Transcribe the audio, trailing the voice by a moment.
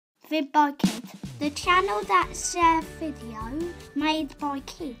VidByKid, the channel that shares videos made by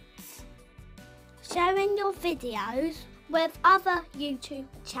kids. Sharing your videos with other YouTube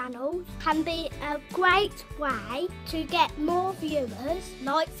channels can be a great way to get more viewers,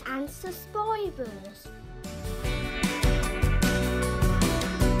 likes and subscribers.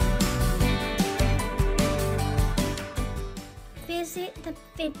 Visit the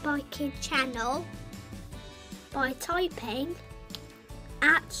VidByKid channel by typing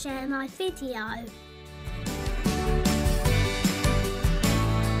 @share my video.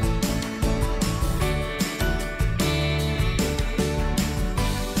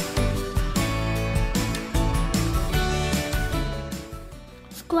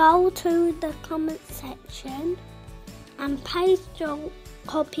 Scroll to the comment section and paste your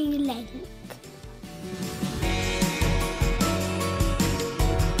copy link.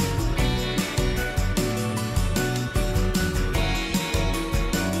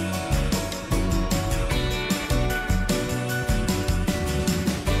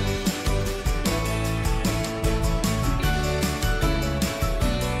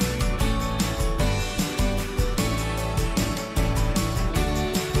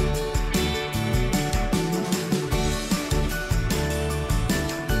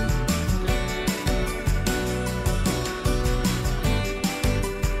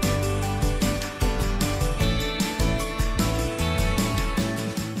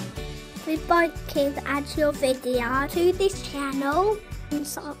 VidByKid adds your video to this channel and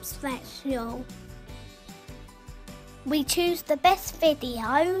subscribe. We choose the best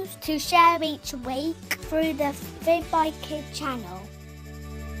videos to share each week through the VidByKid channel.